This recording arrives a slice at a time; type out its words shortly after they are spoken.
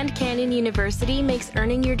Grand Canyon University makes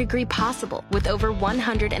earning your degree possible with over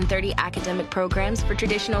 130 academic programs for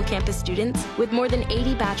traditional campus students with more than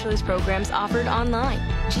 80 bachelor's programs offered online.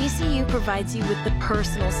 GCU provides you with the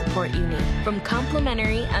personal support you need, from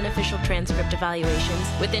complimentary unofficial transcript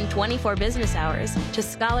evaluations within 24 business hours to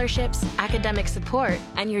scholarships, academic support,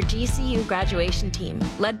 and your GCU graduation team,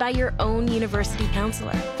 led by your own university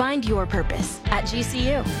counselor. Find your purpose at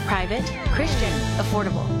GCU. Private, Christian,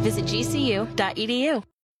 affordable. Visit gcu.edu.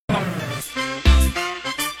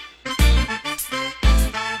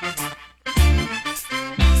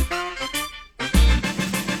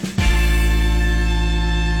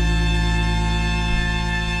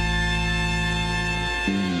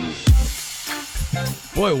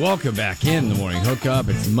 Boy, welcome back in the morning hookup.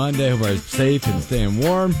 It's Monday. Hope you're safe and staying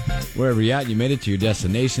warm. Wherever you're at, you made it to your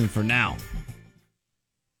destination for now.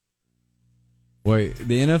 Boy,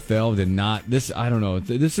 the NFL did not. I don't know.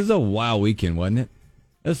 This is a wild weekend, wasn't it?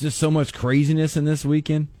 There's just so much craziness in this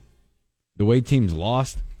weekend. The way teams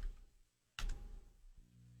lost.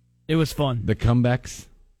 It was fun. The comebacks.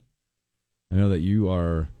 I know that you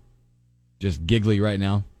are just giggly right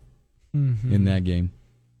now in that game.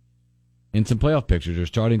 And some playoff pictures are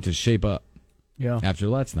starting to shape up after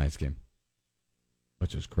last night's game,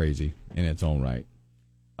 which is crazy in its own right.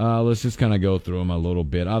 Let's just kind of go through them a little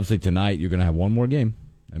bit. Obviously, tonight you're going to have one more game,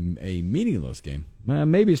 a meaningless game.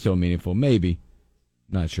 Maybe still meaningful, maybe.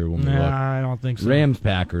 Not sure when we look. I don't think so.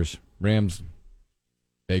 Rams-Packers. Rams,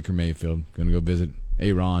 Baker Mayfield, going to go visit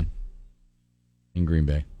Aaron in Green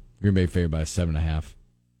Bay. Green Bay favored by 7.5.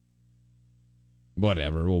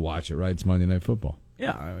 Whatever, we'll watch it, right? It's Monday Night Football.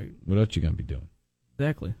 Yeah. What else you going to be doing?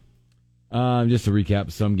 Exactly. Just to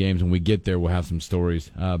recap some games. When we get there, we'll have some stories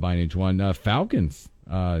behind each one. Falcons.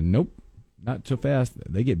 Nope. Not so fast.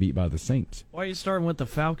 They get beat by the Saints. Why are you starting with the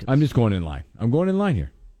Falcons? I'm just going in line. I'm going in line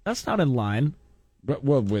here. That's not in line. But,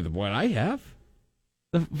 well, with what I have?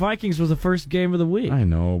 The Vikings was the first game of the week. I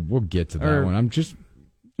know. We'll get to that one. I'm just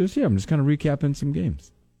here. I'm just kind of recapping some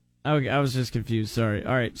games. I was just confused. Sorry.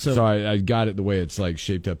 All right. So I got it the way it's like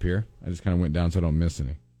shaped up here. I just kind of went down so I don't miss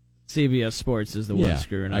any. CBS Sports is the one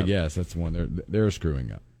screwing up. I guess that's the one they're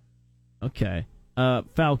screwing up. Okay.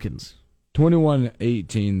 Falcons.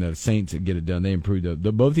 21-18. The Saints get it done. They improved.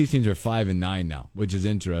 Both these teams are 5-9 now, which is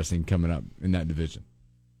interesting coming up in that division.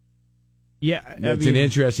 Yeah, it's an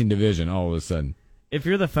interesting division all of a sudden. If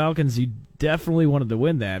you're the Falcons, you definitely wanted to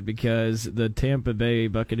win that because the Tampa Bay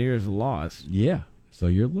Buccaneers lost. Yeah. So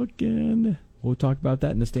you're looking. We'll talk about that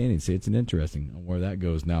in the standings. See, it's an interesting on where that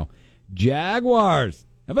goes now. Jaguars.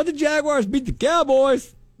 How about the Jaguars beat the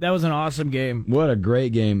Cowboys? That was an awesome game. What a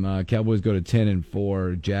great game. Cowboys go to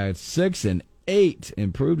 10-4. Jags 6-8.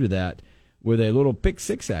 Improved to that with a little pick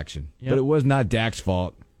six action. Yep. But it was not Dak's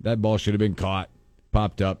fault. That ball should have been caught.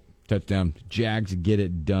 Popped up. Touchdown. Jags get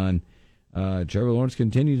it done. Trevor Lawrence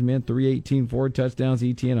continues, man. 318, 4 touchdowns.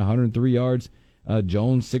 ETN 103 yards.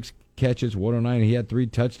 Jones 6 catches, 109. He had 3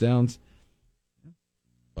 touchdowns.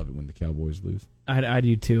 Love it when the Cowboys lose. I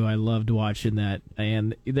do too. I loved watching that.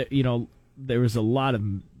 And, there was a lot of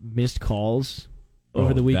missed calls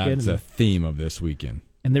over the weekend. That's a theme of this weekend.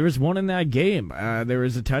 And there was one in that game. There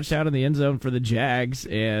was a touchdown in the end zone for the Jags,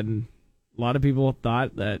 and a lot of people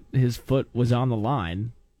thought that his foot was on the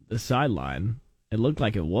line, the sideline. It looked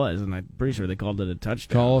like it was, and I'm pretty sure they called it a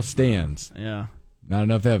touchdown. Call stands. Yeah. Not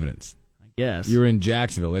enough evidence. I guess. You were in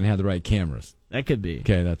Jacksonville. They didn't have the right cameras. That could be.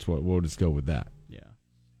 Okay, that's what we'll just go with that.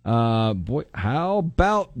 Yeah. Boy, how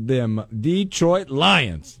about them Detroit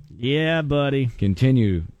Lions? Yeah, buddy.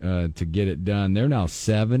 Continue to get it done. They're now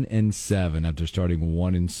 7-7 after starting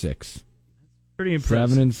 1-6. Pretty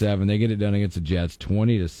impressive. 7-7. They get it done against the Jets,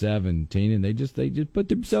 20-17, and they just put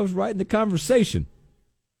themselves right in the conversation.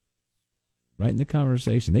 Right in the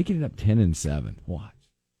conversation. They get it up 10-7. Watch.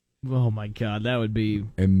 Oh my God, that would be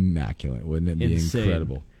immaculate, wouldn't it? Be insane.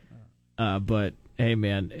 Incredible. But hey,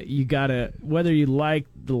 man, you gotta, whether you like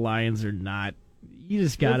the Lions or not, you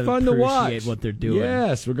just gotta appreciate what they're doing.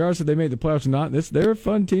 Yes, regardless if they make the playoffs or not, they're a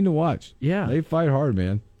fun team to watch. Yeah, they fight hard,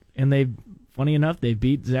 man. And funny enough, they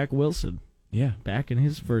beat Zach Wilson. Yeah, back in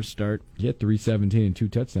his first start. He had 317 and 2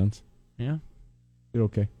 touchdowns. Yeah, did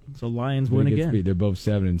okay. So Lions win again. They're both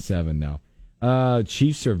 7-7 now.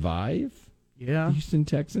 Chiefs survive. Yeah, Houston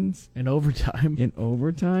Texans in overtime.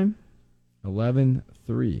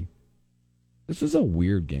 11-3. This is a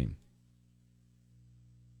weird game.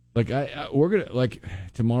 Like we're gonna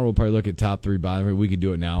tomorrow we'll probably look at top 3 bottom. We could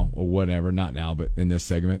do it now or whatever, not now, but in this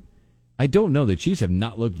segment. I don't know. The Chiefs have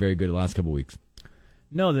not looked very good the last couple of weeks.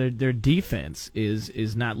 No, their defense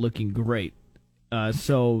is not looking great. And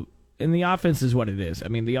the offense is what it is. I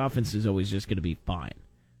mean, the offense is always just going to be fine.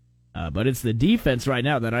 But it's the defense right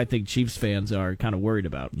now that I think Chiefs fans are kind of worried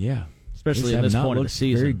about. Yeah. Especially in this point of the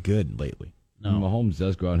season. Very good lately. No. Mahomes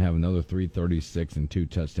does go out and have another 336 and 2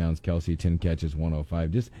 touchdowns. Kelsey, 10 catches,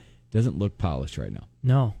 105. Just doesn't look polished right now.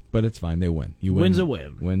 No. But it's fine. They win. You win. Win's a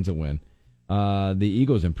win. Win's a win. The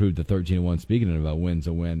Eagles improved to 13-1. Speaking about wins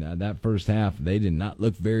a win, that first half, they did not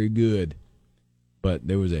look very good. But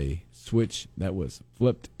there was a switch that was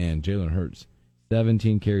flipped, and Jalen Hurts,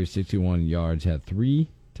 17 carries, 61 yards, had 3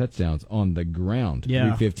 touchdowns on the ground. Yeah.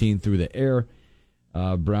 315 through the air.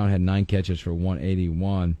 Brown had 9 catches for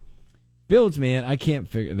 181. Fields, man, I can't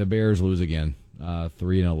figure. The Bears lose again,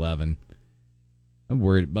 3-11. I'm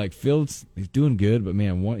worried. Like Fields, he's doing good, but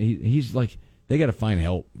man, he's like they got to find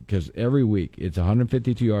help because every week it's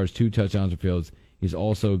 152 yards, 2 touchdowns for Fields. He's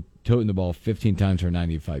also toting the ball 15 times for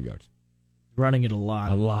 95 yards. Running it a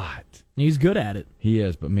lot. A lot. He's good at it. He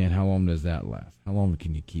is, but man, how long does that last? How long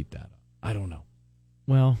can you keep that up? I don't know.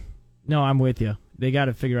 Well, no, I'm with you. They got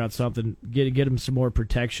to figure out something. Get him some more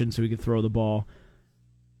protection so he can throw the ball.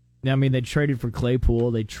 I mean, they traded for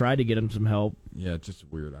Claypool. They tried to get him some help. Yeah, it's just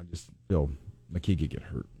weird. I just feel like he could get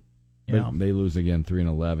hurt. Yeah. But they lose again,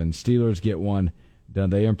 3-11. Steelers get one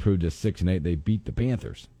done. They improved to 6-8. They beat the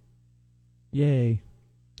Panthers. Yay!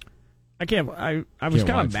 I was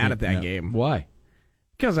kind of mad at that game. Why?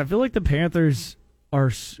 Because I feel like the Panthers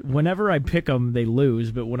are. Whenever I pick them, they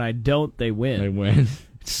lose, but when I don't, they win. They win.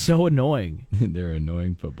 It's so annoying. They're an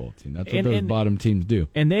annoying football team. That's what those bottom teams do.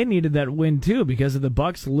 And they needed that win too because of the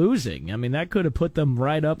Bucs losing. I mean, that could have put them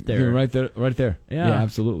right up there. Right there. Yeah,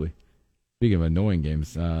 absolutely. Speaking of annoying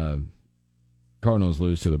games, Cardinals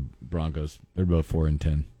lose to the Broncos. They're both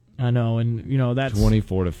 4-10. I know, and that's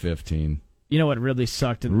 24-15. You know what really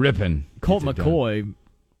sucked? Ripping. Colt McCoy.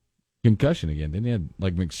 Concussion again. Then he had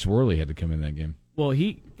McSorley had to come in that game. Well,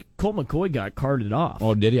 Colt McCoy got carted off.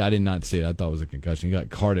 Oh, did he? I did not see it. I thought it was a concussion. He got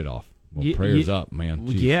carted off. Well, prayers up, man.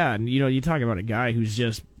 Jeez. Yeah, and you talk about a guy who's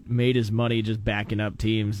just made his money just backing up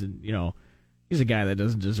teams, and he's a guy that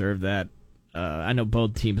doesn't deserve that. I know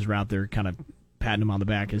both teams were out there kind of patting him on the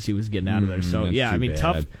back as he was getting out of there. So yeah, I mean,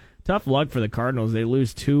 tough luck for the Cardinals. They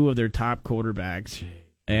lose 2 of their top quarterbacks,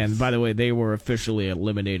 and by the way, they were officially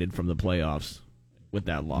eliminated from the playoffs with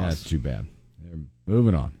that loss. That's too bad. They're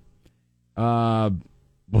moving on.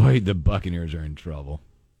 Boy, the Buccaneers are in trouble.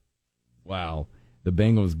 Wow. The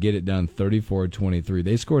Bengals get it done 34-23.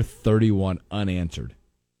 They score 31 unanswered.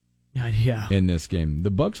 Yeah. In this game. The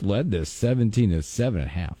Bucs led this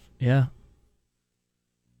 17-7.5. Yeah.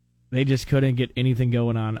 They just couldn't get anything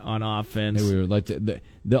going on offense. We were like the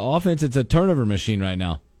offense, it's a turnover machine right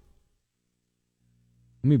now.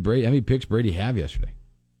 How many picks Brady have yesterday?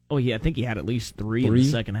 Oh, yeah, I think he had at least 3 in the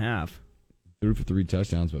second half. Threw for 3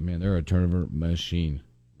 touchdowns, but man, they're a turnover machine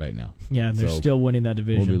right now. Yeah, they're still winning that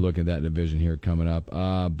division. We'll be looking at that division here coming up.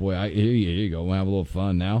 Boy, here you go. We'll have a little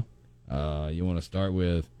fun now. You want to start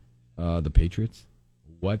with the Patriots?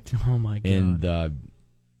 What? Oh my God!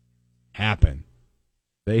 Happen?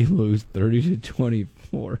 They lose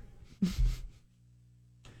 30-24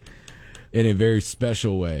 in a very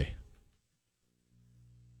special way.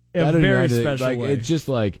 A very special way. It's just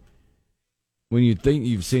like when you think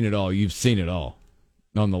you've seen it all, you've seen it all.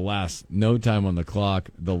 On the last, no time on the clock,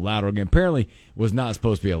 the lateral game apparently was not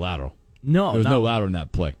supposed to be a lateral. No, there was no lateral in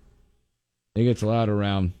that play. He gets allowed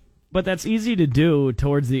around. But that's easy to do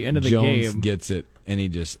towards the end of the game. Jones gets it, and he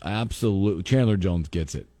just absolutely, Chandler Jones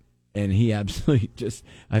gets it. And he absolutely just,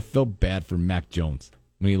 I felt bad for Mac Jones.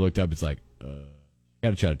 When he looked up, it's like,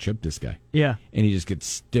 got to try to trip this guy. Yeah. And he just gets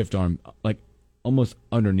stiff arm, like almost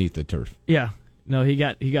underneath the turf. Yeah. No, he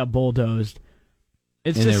got bulldozed.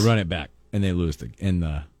 They run it back, and they lose, and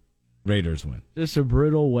the Raiders win. Just a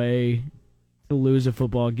brutal way to lose a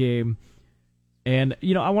football game. And,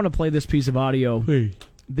 I want to play this piece of audio. Hey.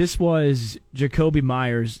 This was Jacoby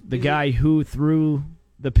Myers, the guy who threw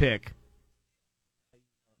the pick.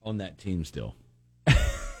 On that team still.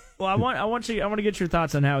 Well, I want to get your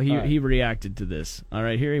thoughts on how he reacted to this. All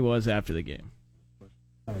right, here he was after the game.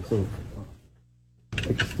 All right, so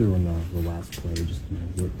take us through on the last play. Just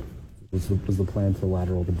was the plan to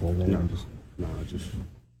lateral the ball in? Just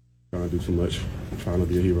trying to do too much. Trying to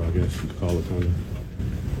be a hero, I guess you could call it. Kind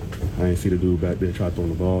of. I ain't see the dude back there try throwing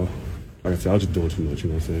the ball. Like I said, I was just doing too much. You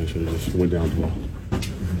know what I'm saying? Should have just went down the ball.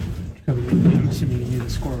 I'm assuming you knew the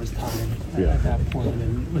score was tied at that point.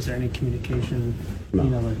 And was there any communication? No,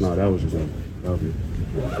 that was just me. That was me.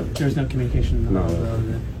 There was no communication in the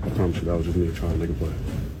huddle. I promise you, that was just me trying to make a play.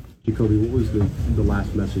 Jacoby, what was the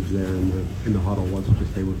last message there in the huddle? Was it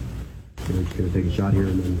just they were going to take a shot here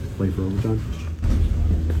and then play for overtime?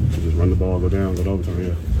 So just run the ball, go down, go to overtime,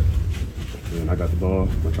 yeah. And I got the ball,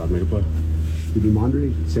 I tried to make a play. Did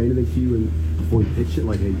Mondre say anything to you before he pitched it,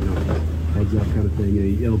 like, hey, heads up kind of thing? You had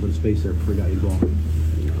a little bit of space there before he got you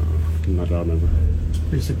involved. Not that I remember.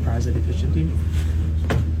 Are you surprised that he pitched it to you?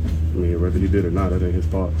 I mean, whether he did or not, that ain't his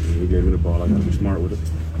fault. I mean, he gave me the ball. I got to be smart with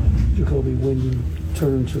it. Jacoby, when you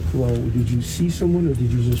turned to throw, did you see someone or did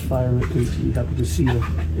you just fire it because you happened to see a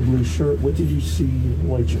blue shirt? What did you see?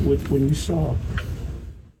 When you saw?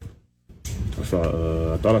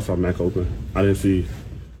 I thought I saw Mac open. I didn't see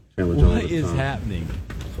Chandler Jones. What at the is time. happening?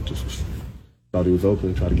 I just thought he was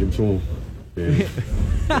open, tried to give it to him.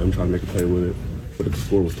 And I'm trying to make a play with it. But the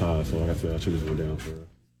score was tied, so like I said, I should have just went down for it.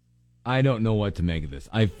 I don't know what to make of this.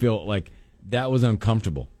 I feel like that was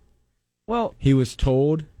uncomfortable. Well, He was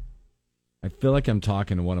told, I feel like I'm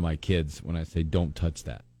talking to one of my kids when I say, don't touch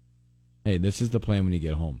that. Hey, this is the plan when you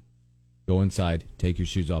get home. Go inside, take your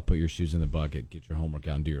shoes off, put your shoes in the bucket, get your homework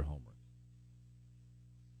out, and do your homework.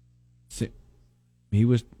 He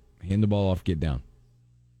was hand the ball off, get down.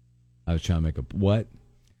 I was trying to make a, what?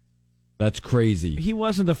 That's crazy. he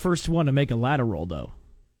wasn't the first one to make a lateral, though.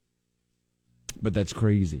 But that's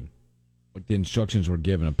crazy. Like the instructions were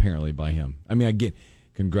given apparently by him. I mean, I get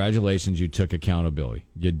congratulations, you took accountability.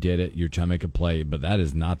 You did it. You're trying to make a play, but that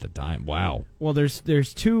is not the time. Wow. Well, there's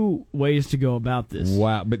two ways to go about this.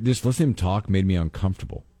 Wow. But just listening to him talk made me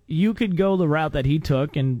uncomfortable. You could go the route that he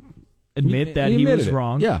took and admit that he admitted was it.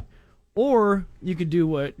 wrong. Yeah. Or you could do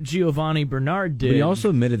what Giovanni Bernard did. But he also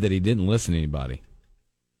admitted that he didn't listen to anybody.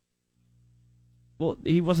 Well,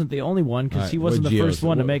 he wasn't the only one because All right, he wasn't what the Gio first said?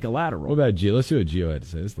 one to What- make a lateral. What about Gio? Let's see what Gio had to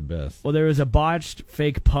say. It's the best. Well, there was a botched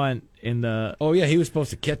fake punt in the Oh, yeah, he was supposed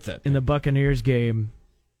to catch that. in the Buccaneers game,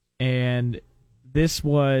 and this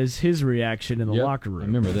was his reaction in the Yep, locker room. I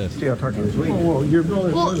remember this. Well, your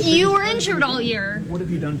brother. Well, you were injured all year. What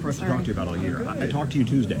have you done for us to talk to you about all year? I talked to you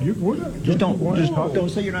Tuesday. Don't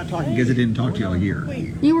say you're not talking because I didn't talk to you all year.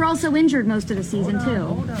 You were also injured most of the season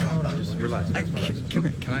too. Relax.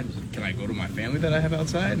 Can I go to my family that I have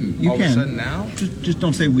outside? And You all can. of a sudden now? Just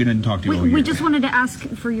don't say we didn't talk to you all year. We just wanted to ask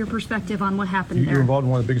for your perspective on what happened You were there. involved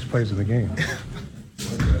in one of the biggest plays of the game.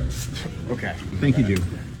 Okay. Thank you, Duke.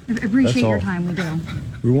 I appreciate That's all. your time. We do.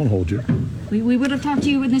 We won't hold you. We would have talked to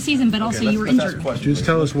you in the season, but also you were injured. Just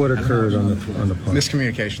tell us what occurred on the punt.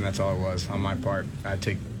 Miscommunication, that's all it was on my part. I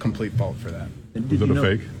take complete fault for that. Was it a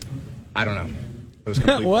fake? I don't know. It was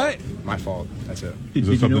complete What? fault. My fault. That's it. Is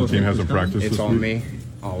it something the team hasn't practiced It's this all week? me.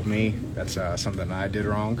 All me. That's something I did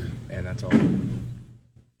wrong, and that's all.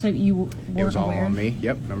 So you It were was all aware. on me.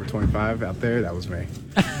 Yep, number 25 out there, that was me.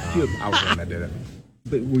 I was the one that did it.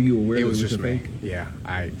 But were you aware It that was it was just a me. fake? Yeah,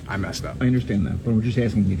 I messed up. I understand that, but we're just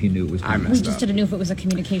asking if you knew it was. I We messed just up. didn't know if it was a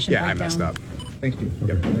communication Yeah, I breakdown. messed up. Thanks, Duke.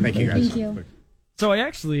 Yep. Thank you guys. Thank you. So I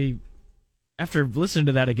actually, after listening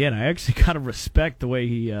to that again, I actually kind of respect the way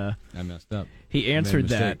he I messed up. he answered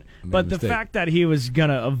mistake. that. I made a But the mistake. fact that he was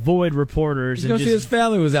gonna avoid reporters He's and going to see his just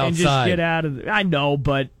family was and just outside. get out of. I know,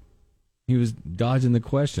 but He was dodging the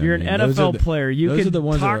question. you're I mean, an those are NFL the- player. You those are can the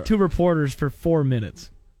ones that talk are- to reporters for 4 minutes.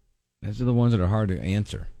 Those are the ones that are hard to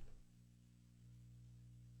answer.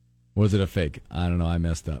 Was it a fake? I don't know. I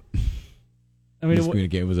messed up. I mean,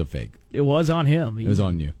 Miscommunicate. It was a fake. it was on him. It was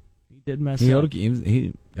on you. He did mess He, up.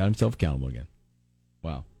 he got himself accountable again.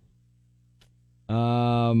 Wow.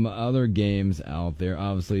 Other games out there.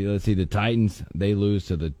 Obviously, let's see. The Titans, they lose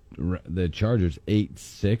to the Chargers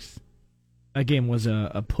 8-6. That game was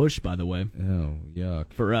a push, by the way. Oh,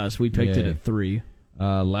 yuck. For us, we picked it Yeah. at 3.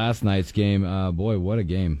 Last night's game, boy, what a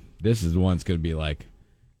game. This is the one that's going to be like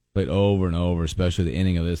played over and over, especially the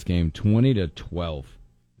ending of this game. 20-12.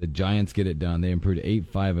 The Giants get it done. They improved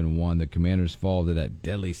 8-5-1. The Commanders fall to that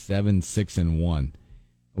deadly 7-6-1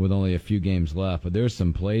 with only a few games left. But there's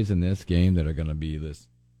some plays in this game that are going to be this,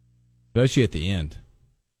 especially at the end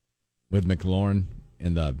with McLaurin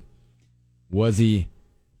and the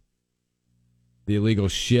illegal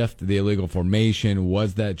shift, the illegal formation.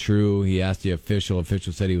 Was that true? He asked the official.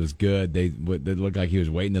 Official said he was good. They looked like he was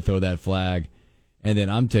waiting to throw that flag. And then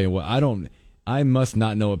I'm telling you what, I must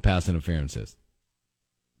not know what pass interference is.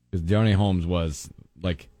 Because Darnay Holmes was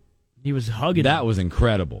like, He was hugging. that him. was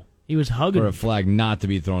incredible He was hugging. for a him. flag not to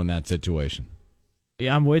be thrown in that situation.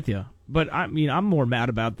 Yeah, I'm with you. But I mean, I'm more mad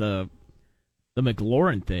about the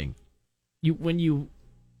McLaurin thing. When you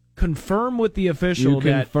confirm with the official You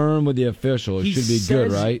that confirm with the official, it he should be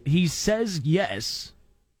good, says- right? He says yes.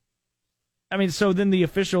 I mean, so then the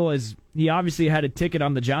official he obviously had a ticket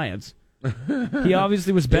on the Giants. He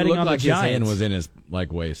obviously was It betting looked on like the Giants. his hand was in his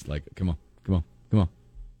waist. Like, come on.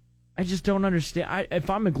 I just don't understand. If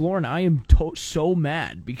I'm McLaurin, I am so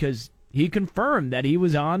mad because he confirmed that he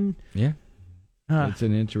was on. Yeah. It's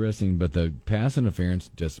an interesting, but the pass interference,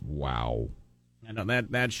 just wow. I know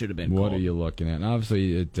that should have been What called. are you looking at? And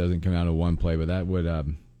obviously, it doesn't come down to one play, but that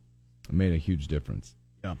would made a huge difference.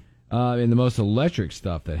 Yeah. And the most electric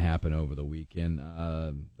stuff that happened over the weekend,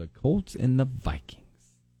 the Colts and the Vikings.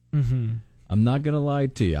 Mm-hmm. I'm not going to lie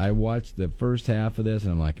to you. I watched the first half of this,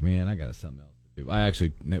 and I'm like, man, I got something else to do. I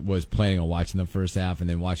actually was planning on watching the first half and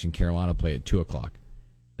then watching Carolina play at 2 o'clock.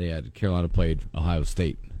 Carolina played Ohio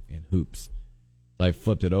State in hoops. So I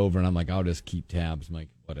flipped it over, and I'm like, I'll just keep tabs. I'm like,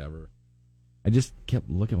 whatever. I just kept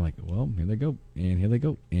looking like, well, here they go, and here they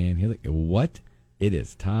go, and here they go. What? It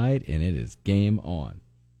is tied, and it is game on.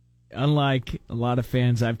 Unlike a lot of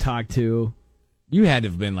fans I've talked to. You had to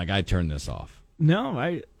have been like, I turned this off.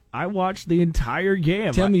 No, I watched the entire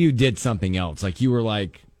game. Tell me you did something else. Like you were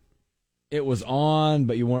like, it was on,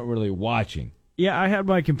 but you weren't really watching. Yeah, I had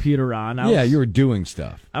my computer on. You were doing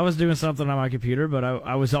stuff. I was doing something on my computer, but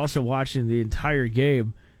I was also watching the entire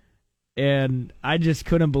game, and I just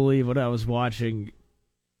couldn't believe what I was watching.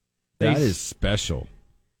 That is special.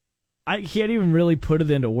 I can't even really put it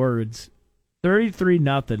into words.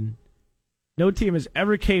 33-0. No team has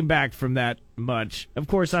ever came back from that much. Of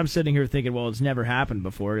course, I'm sitting here thinking, well, it's never happened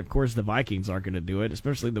before. Of course, the Vikings aren't going to do it,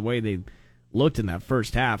 especially the way they looked in that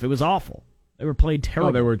first half. It was awful. They were played terrible.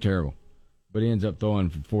 Oh, they were terrible. But he ends up throwing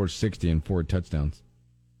for 460 and 4 touchdowns.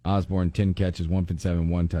 Osborne, 10 catches, 157,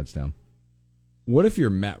 1 touchdown. What if you're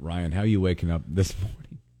Matt Ryan? How are you waking up this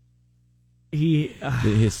morning?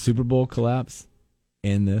 His Super Bowl collapse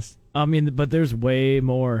in this? I mean, but there's way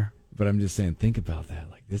more. But I'm just saying, think about that.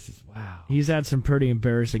 Like, this is, wow. He's had some pretty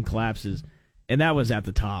embarrassing collapses, and that was at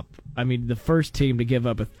the top. I mean, the first team to give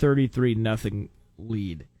up a 33-0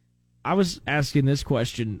 lead. I was asking this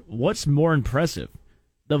question, what's more impressive?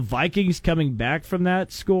 The Vikings coming back from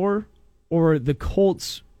that score, or the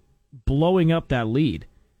Colts blowing up that lead?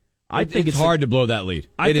 I think it's hard to blow that lead.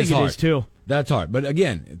 I think it is too. That's hard. But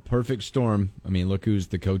again, perfect storm. I mean, look who's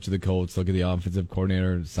the coach of the Colts. Look at the offensive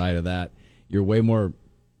coordinator side of that. You're way more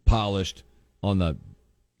polished on the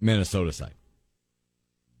Minnesota side,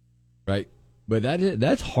 right? But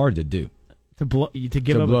that's hard to do. To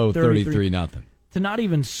give up blow 33-0. To not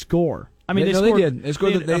even score. I mean, they did. They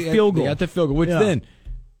scored a field goal. They got the field goal, which then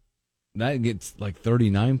that gets like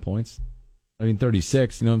 39 points. I mean,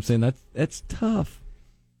 36. You know what I'm saying? That's tough.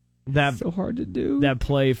 That's so hard to do. That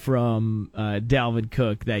play from Dalvin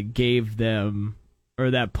Cook that gave them,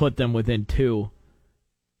 or that put them within 2.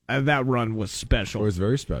 That run was special. It was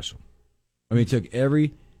very special. I mean, you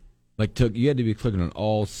had to be clicking on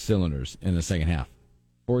all cylinders in the second half.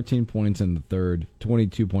 14 points in the third,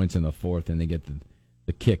 22 points in the fourth, and they get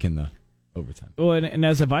the kick in the overtime. Well, and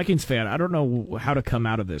as a Vikings fan, I don't know how to come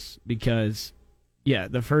out of this because,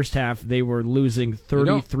 the first half they were losing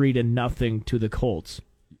 33-0 to the Colts.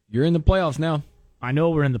 You're in the playoffs now. I know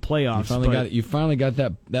we're in the playoffs. You finally got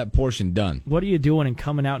that portion done. What are you doing and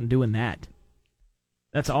coming out and doing that?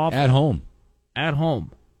 That's awful. At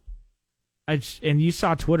home. And you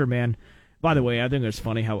saw Twitter, man. By the way, I think it's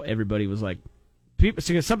funny how everybody was like,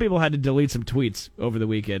 some people had to delete some tweets over the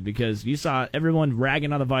weekend because you saw everyone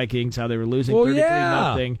ragging on the Vikings, how they were losing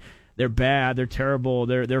 33-0. They're bad. They're terrible.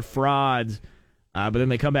 They're frauds. But then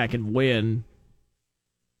they come back and win.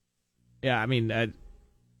 Yeah, I mean,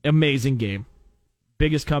 amazing game.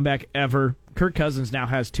 Biggest comeback ever. Kirk Cousins now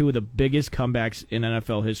has 2 of the biggest comebacks in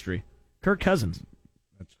NFL history. Kirk Cousins.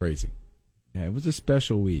 That's crazy. Yeah, it was a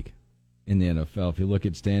special week in the NFL. If you look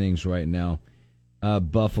at standings right now,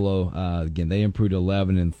 Buffalo, again, they improved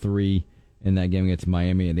 11-3 in that game against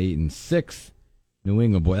Miami at 8-6. New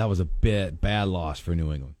England, boy, that was a bad loss for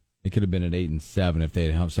New England. It could have been at 8-7 if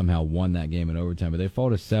they had somehow won that game in overtime, but they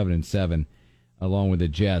fall to 7-7 along with the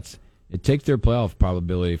Jets. It takes their playoff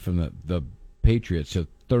probability from the Patriots to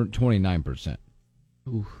 29%.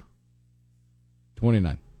 Ooh.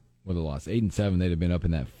 29 with a loss. 8-7, they'd have been up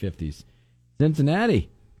in that 50s.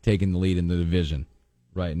 Cincinnati taking the lead in the division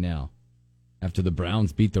right now. After the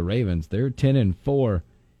Browns beat the Ravens, they're 10-4,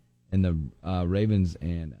 and the Ravens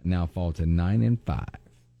and now fall to 9-5.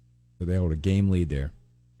 So they hold a game lead there.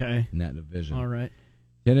 Okay. In that division. All right.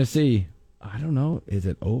 Tennessee, I don't know. Is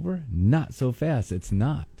it over? Not so fast. It's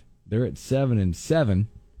not. They're at 7-7.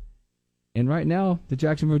 And right now, the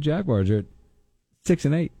Jacksonville Jaguars are at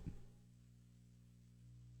 6-8.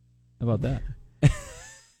 How about that?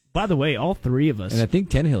 By the way, all 3 of us. And I think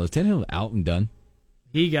Tannehill out and done.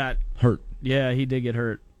 He got hurt. Yeah, he did get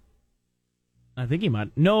hurt. I think he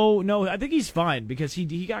might. No, I think he's fine because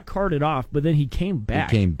he got carted off, but then he came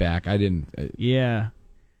back. I didn't. Yeah,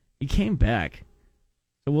 he came back.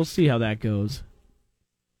 So we'll see how that goes.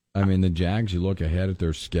 I mean, the Jags, you look ahead at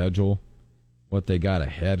their schedule, what they got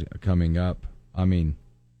ahead coming up. I mean,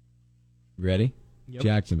 ready? Yep.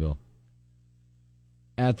 Jacksonville.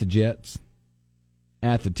 at the Jets,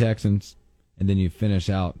 at the Texans, and then you finish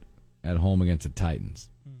out at home against the Titans.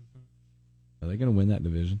 Are they going to win that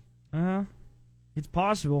division? It's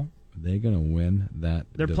possible. Are they going to win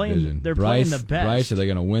that division? They're playing the best. Bryce, are they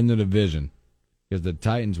going to win the division? Because the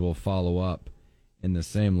Titans will follow up in the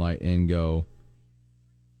same light and go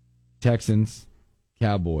Texans,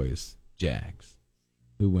 Cowboys, Jags.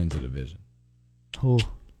 Who wins the division? Oh.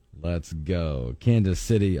 Let's go. Kansas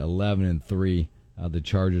City 11-3. The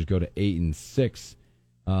Chargers go to 8-6.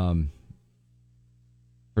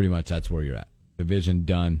 Pretty much that's where you're at. Division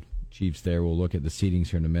done. Chiefs there. We'll look at the seedings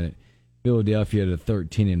here in a minute. Philadelphia to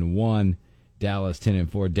 13-1. Dallas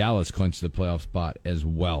 10-4. Dallas clinched the playoff spot as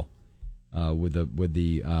well with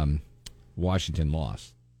the Washington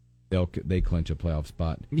loss. They clinch a playoff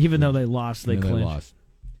spot. Even though they lost, they clinched.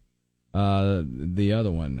 The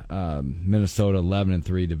other one, Minnesota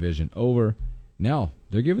 11-3, division over. Now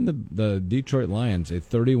they're giving the Detroit Lions a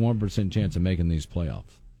 31% chance of making these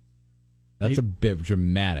playoffs. That's a bit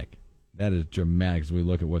dramatic. That is dramatic as we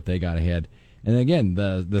look at what they got ahead. And again,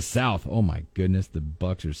 the South. Oh my goodness, the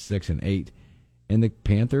Bucs are 6-8, and the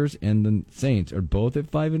Panthers and the Saints are both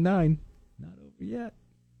at 5-9. Not over yet.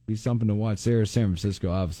 Be something to watch there. San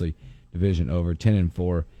Francisco, obviously, division over,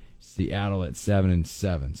 10-4. Seattle at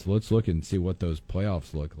 7-7. So let's look and see what those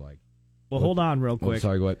playoffs look like. Well, hold on real quick.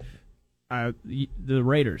 Sorry, go ahead. The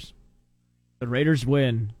Raiders. The Raiders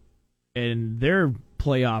win, and their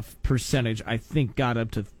playoff percentage, I think, got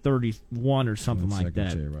up to 31 or something like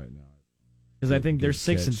that. Right now, because I think they're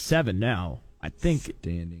 6-7 now. I think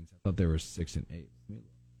standings. I thought they were 6-8.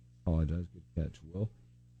 Apologize. Good catch, Will.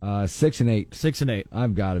 6-8. 6-8.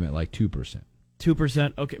 I've got them at like 2%.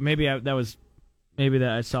 2%. Okay, maybe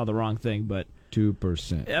I saw the wrong thing, but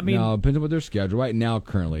 2%. I mean, now, depends on what their schedule. Right now,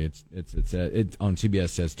 currently, it's on CBS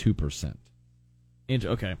says 2%.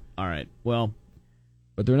 Okay, all right. Well,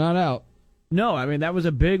 but they're not out. No, I mean that was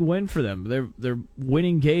a big win for them. They're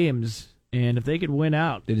winning games, and if they could win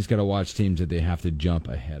out, they just got to watch teams that they have to jump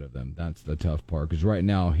ahead of them. That's the tough part. Because right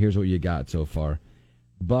now, here's what you got so far: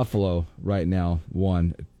 Buffalo right now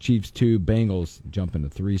 1, Chiefs 2, Bengals jump in the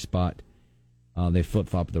 3 spot. They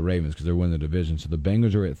flip-flop with the Ravens because they're winning the division. So the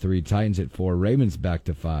Bengals are at 3, Titans at 4, Ravens back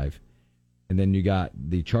to 5. And then you got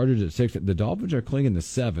the Chargers at 6. The Dolphins are clinging to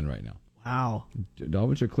 7 right now. Wow. The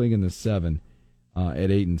Dolphins are clinging to 7 at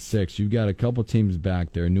 8-6. You've got a couple teams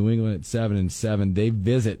back there. New England at 7-7. They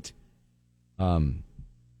visit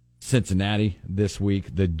Cincinnati this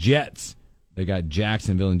week. The Jets, they got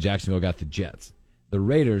Jacksonville, and Jacksonville got the Jets. The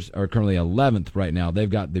Raiders are currently 11th right now. They've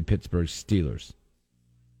got the Pittsburgh Steelers.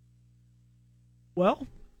 Well,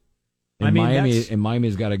 and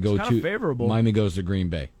Miami's got to go to favorable. Miami goes to Green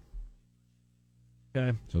Bay.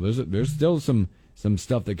 Okay. So there's still some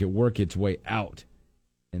stuff that could work its way out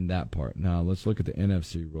in that part. Now let's look at the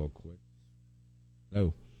NFC real quick.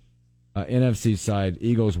 NFC side,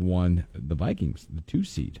 Eagles 1, the Vikings, the 2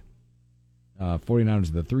 seed.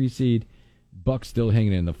 49ers the 3 seed. Bucks still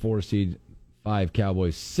hanging in the 4 seed. 5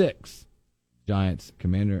 Cowboys, 6 Giants.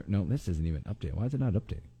 Commander. No, this isn't even updated. Why is it not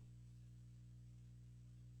updating?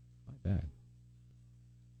 Bad.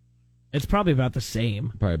 It's probably about the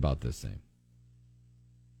same. Probably about the same.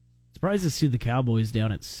 Surprised to see the Cowboys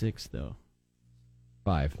down at 6, though.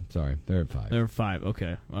 5. Sorry, they're at 5. They're 5.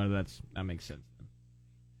 Okay, well, that makes sense.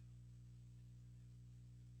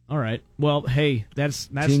 All right. Well, hey, that's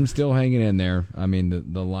team's still hanging in there. I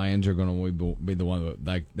mean, the Lions are going to be the one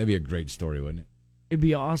that'd be a great story, wouldn't it? It'd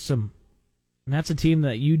be awesome. And that's a team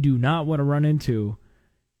that you do not want to run into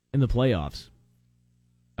in the playoffs.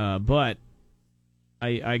 But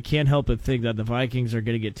I can't help but think that the Vikings are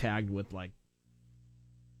going to get tagged with, like,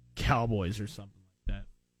 Cowboys or something like that.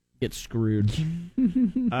 Get screwed.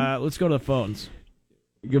 Let's go to the phones.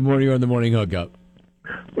 Good morning. You're on the Morning Hookup.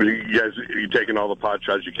 Well, you guys, you taking all the pot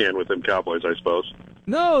shots you can with them Cowboys, I suppose.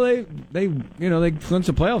 No, they clinched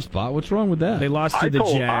a playoff spot. What's wrong with that? They lost to the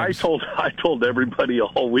Jags. I told everybody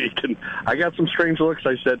all week, and I got some strange looks.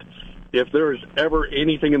 I said, if there is ever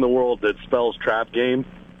anything in the world that spells trap game,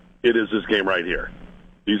 it is this game right here.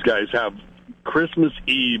 These guys have Christmas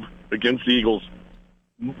Eve against the Eagles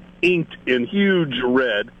inked in huge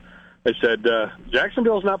red. I said,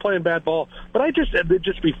 Jacksonville's not playing bad ball, but it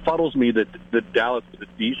just befuddles me that Dallas, with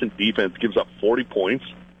a decent defense, gives up 40 points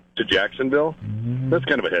to Jacksonville. Mm-hmm. That's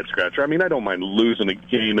kind of a head scratcher. I mean, I don't mind losing a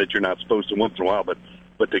game that you're not supposed to once in a while, but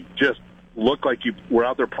to just look like you were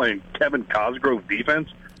out there playing Kevin Cosgrove defense,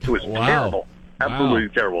 it was terrible, absolutely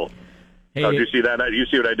terrible. Hey, did you see that? You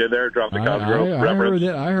see what I did there? Drop the Cosgrove reference.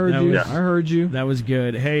 I heard you. That was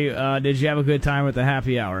good. Hey, did you have a good time with the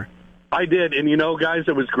happy hour? I did, and guys,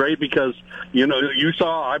 it was great because you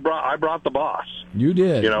saw I brought the boss. You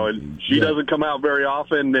did, and she doesn't come out very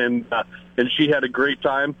often, and she had a great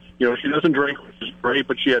time. She doesn't drink, which is great,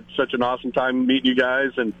 but she had such an awesome time meeting you guys,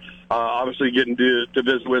 and obviously getting to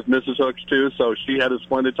visit with Mrs. Hooks too. So she had a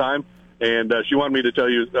splendid time, and she wanted me to tell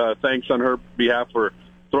you thanks on her behalf for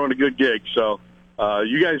throwing a good gig. So.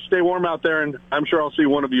 You guys stay warm out there, and I'm sure I'll see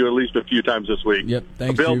one of you at least a few times this week. Yep,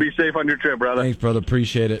 thanks, Bill, dude. be safe on your trip, brother. Thanks, brother.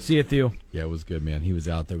 Appreciate it. See you, Theo. Yeah, it was good, man. He was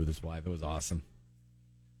out there with his wife. It was awesome.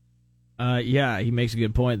 Yeah, he makes a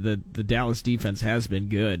good point. The Dallas defense has been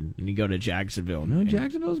good, and you go to Jacksonville. No,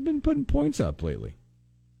 Jacksonville's been putting points up lately.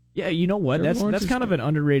 Yeah, you know what? That's kind of an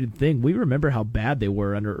underrated thing. We remember how bad they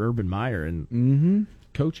were under Urban Meyer. And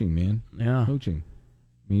coaching, man. Yeah. Coaching.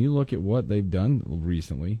 I mean, you look at what they've done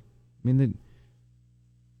recently. I mean,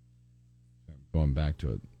 going back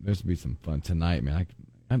to it, there's to be some fun tonight, man.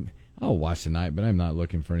 I'll watch tonight, but I'm not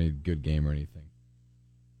looking for any good game or anything.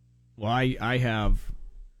 Well,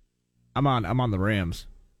 I'm on the Rams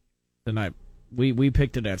tonight. We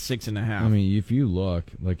picked it at 6.5. I mean, if you look,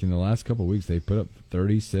 like in the last couple of weeks, they put up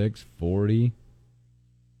 36, 40.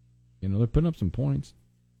 They're putting up some points.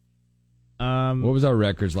 What was our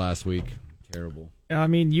records last week? Terrible. I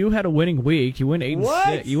mean, you had a winning week. You went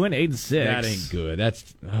 8-6. You went 8-6. That ain't good.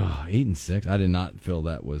 That's 8-6. I did not feel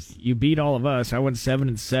that was. You beat all of us. I went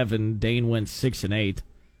 7-7. Dane went 6-8.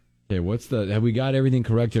 Okay, have we got everything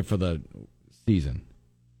corrected for the season?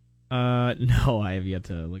 No, I have yet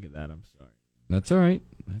to look at that. I'm sorry. That's all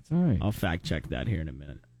right. I'll fact check that here in a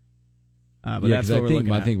minute. But yeah, that's what we're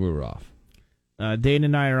looking at. I think we were off. Dane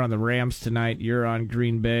and I are on the Rams tonight. You're on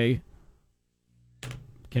Green Bay.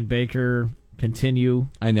 Can Baker continue?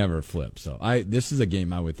 I never flip, so this is a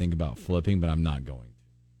game I would think about flipping, but I'm not going to.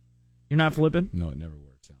 You're not flipping? No, it never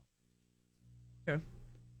works out. Okay.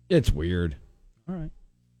 It's weird. All right.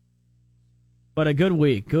 But a good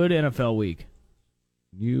week. Good NFL week.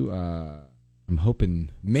 I'm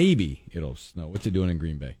hoping maybe it'll snow. What's it doing in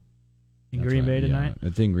Green Bay? In Green Bay tonight? Yeah,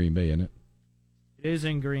 it's in Green Bay, isn't it? It is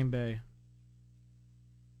in Green Bay.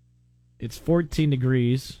 It's 14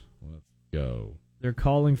 degrees. Let's go. They're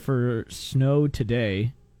calling for snow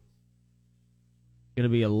today. Going to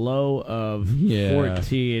be a low of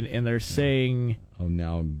 14, and they're saying... I'll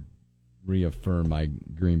now reaffirm my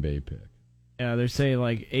Green Bay pick. Yeah, they're saying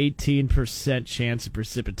like 18% chance of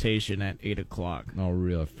precipitation at 8 o'clock. I'll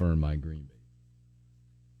reaffirm my Green Bay.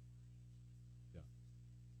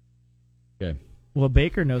 Yeah. Okay. Well,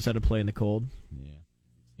 Baker knows how to play in the cold. Yeah.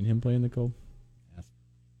 Seen him play in the cold?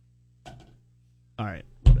 All right,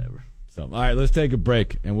 whatever. So, all right, let's take a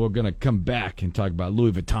break, and we're going to come back and talk about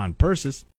Louis Vuitton purses.